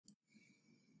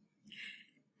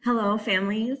Hello,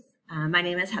 families. My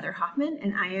name is Heather Hoffman,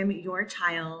 and I am your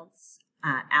child's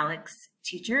Aleks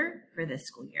teacher for this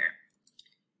school year.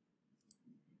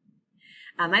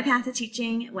 My path to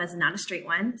teaching was not a straight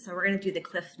one, so we're going to do the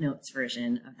Cliff Notes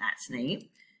version of that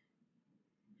tonight.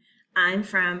 I'm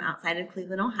from outside of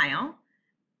Cleveland, Ohio.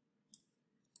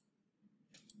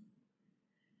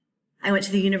 I went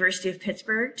to the University of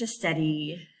Pittsburgh to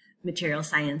study material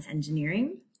science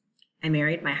engineering. I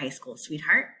married my high school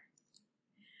sweetheart.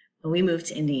 We moved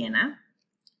to Indiana,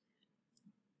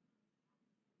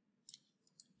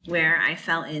 where I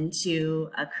fell into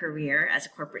a career as a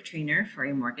corporate trainer for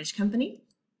a mortgage company.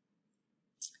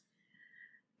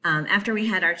 After we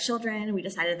had our children, we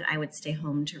decided that I would stay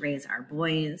home to raise our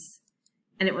boys.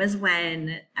 And it was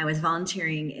when I was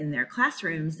volunteering in their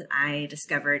classrooms that I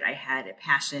discovered I had a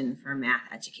passion for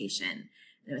math education.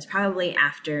 It was probably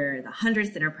after the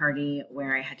 100th dinner party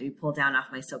where I had to be pulled down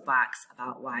off my soapbox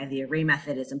about why the array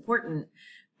method is important,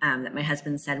 that my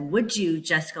husband said, would you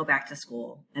just go back to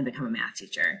school and become a math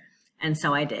teacher? And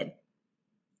so I did.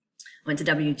 Went to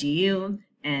WGU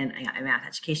and I got my math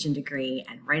education degree.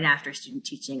 And right after student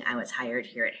teaching, I was hired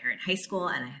here at Heron High School.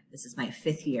 And this is my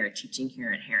 5th year teaching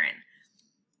here at Heron.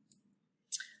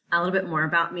 A little bit more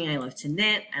about me. I love to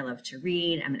knit. I love to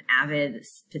read. I'm an avid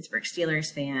Pittsburgh Steelers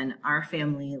fan. Our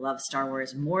family loves Star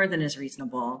Wars more than is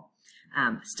reasonable.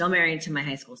 Still married to my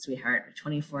high school sweetheart for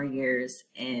 24 years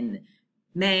in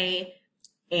May.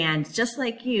 And just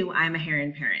like you, I'm a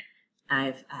Heron parent. I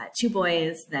have 2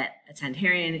 boys that attend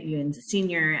Heron. Ewan's a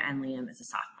senior and Liam is a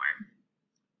sophomore.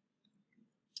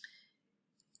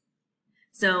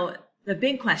 So the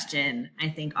big question I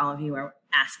think all of you are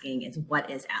asking is, what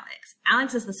is Aleks?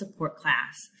 Aleks is the support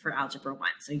class for Algebra 1.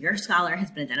 So your scholar has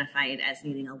been identified as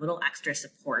needing a little extra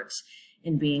support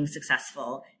in being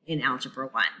successful in Algebra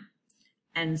 1.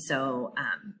 And so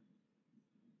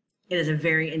it is a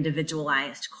very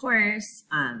individualized course,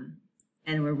 and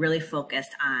we're really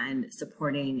focused on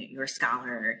supporting your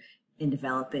scholar in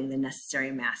developing the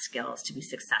necessary math skills to be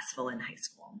successful in high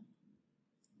school.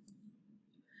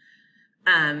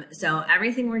 So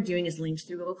everything we're doing is linked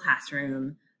through Google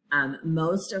Classroom.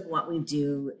 Most of what we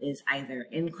do is either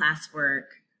in-class work,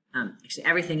 actually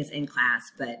everything is in class,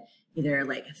 but either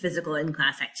like physical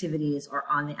in-class activities or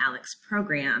on the Aleks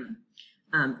program.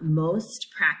 Most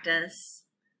practice,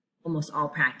 almost all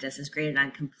practice is graded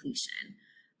on completion.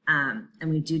 And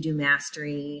we do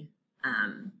mastery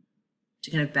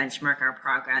to kind of benchmark our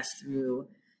progress through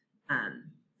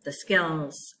the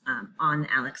skills on the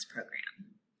Aleks program.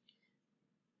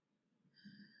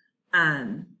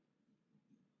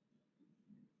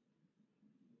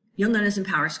 You'll notice in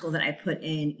PowerSchool that I put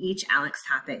in each Aleks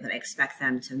topic that I expect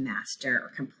them to master or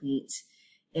complete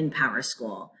in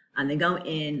PowerSchool. They go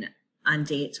in on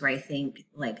dates where I think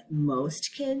like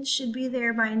most kids should be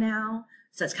there by now.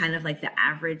 So it's kind of like the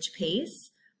average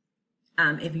pace.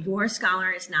 If your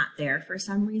scholar is not there for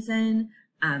some reason,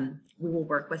 we will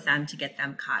work with them to get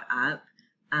them caught up.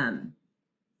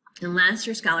 Unless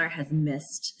your scholar has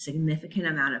missed a significant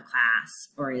amount of class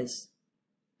or is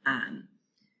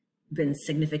been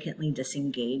significantly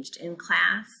disengaged in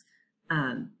class,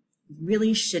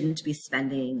 really shouldn't be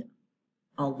spending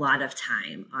a lot of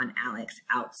time on Aleks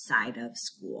outside of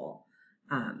school.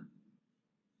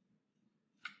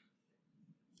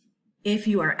 If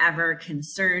you are ever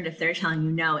concerned, if they're telling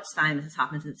you, no, it's fine, Mrs.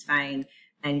 Hoffman, it's fine,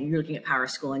 and you're looking at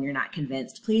PowerSchool and you're not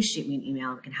convinced, please shoot me an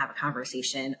email. We can have a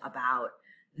conversation about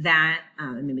that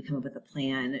and maybe come up with a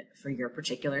plan for your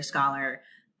particular scholar.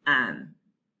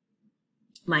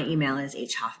 My email is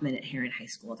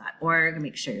hhoffman@heronhighschool.org.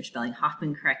 Make sure you're spelling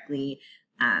Hoffman correctly.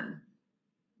 And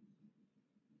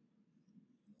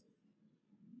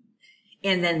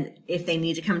then if they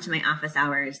need to come to my office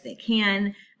hours, they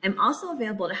can. I'm also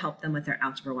available to help them with their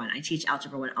Algebra 1. I teach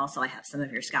Algebra 1 also. I have some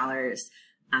of your scholars,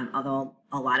 although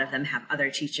a lot of them have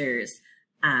other teachers.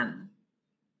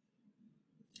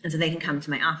 And so they can come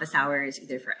to my office hours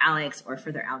either for Aleks or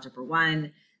for their Algebra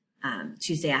 1,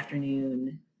 Tuesday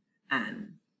afternoon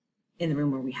in the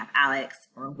room where we have Aleks,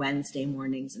 or Wednesday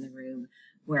mornings in the room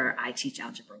where I teach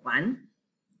Algebra 1.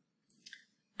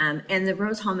 And the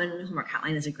Rose Holman Homework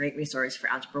Hotline is a great resource for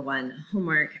Algebra 1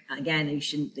 homework. Again, they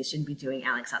shouldn't be doing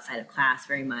Aleks outside of class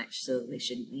very much, so they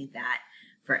shouldn't need that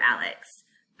for Aleks.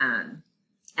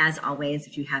 As always,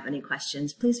 if you have any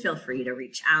questions, please feel free to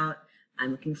reach out.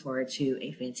 I'm looking forward to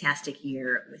a fantastic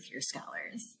year with your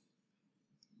scholars.